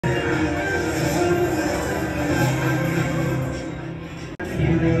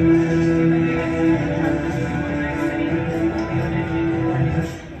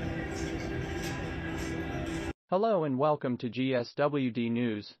Hello and welcome to GSWD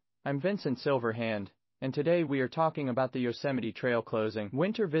News. I'm Vincent Silverhand, and today we are talking about the Yosemite Trail closing.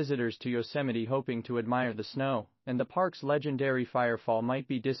 Winter visitors to Yosemite hoping to admire the snow and the park's legendary firefall might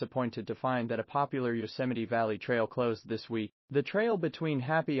be disappointed to find that a popular Yosemite Valley trail closed this week. The trail between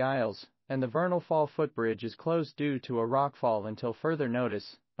Happy Isles and the Vernal Fall footbridge is closed due to a rockfall until further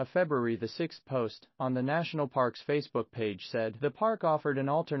notice. A February the 6th post on the National Park's Facebook page said the park offered an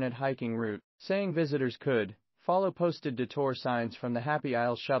alternate hiking route, saying visitors could follow posted detour signs from the Happy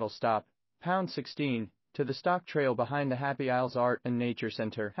Isles shuttle stop, pound 16, to the stock trail behind the Happy Isles Art and Nature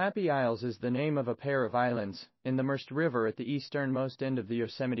Center. Happy Isles is the name of a pair of islands in the Merced River at the easternmost end of the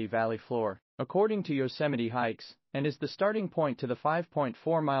Yosemite Valley floor, according to Yosemite Hikes, and is the starting point to the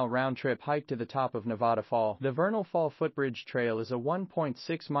 5.4-mile round-trip hike to the top of Nevada Fall. The Vernal Fall Footbridge Trail is a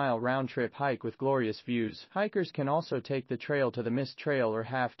 1.6-mile round-trip hike with glorious views. Hikers can also take the trail to the Mist Trail or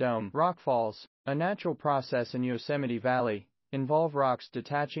Half Dome. Rock falls, a natural process in Yosemite Valley, involve rocks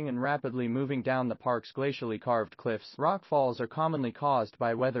detaching and rapidly moving down the park's glacially carved cliffs. Rock falls are commonly caused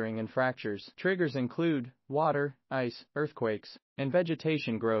by weathering and fractures. Triggers include water, ice, earthquakes, and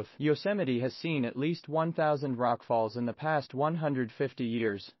vegetation growth. Yosemite has seen at least 1,000 rockfalls in the past 150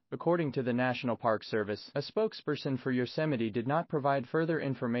 years, according to the National Park Service. A spokesperson for Yosemite did not provide further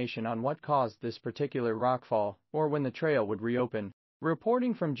information on what caused this particular rockfall or when the trail would reopen.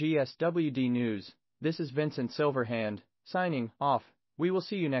 Reporting from GSWD News, this is Vincent Silverhand, signing off. We will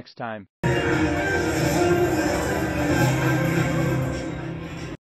see you next time.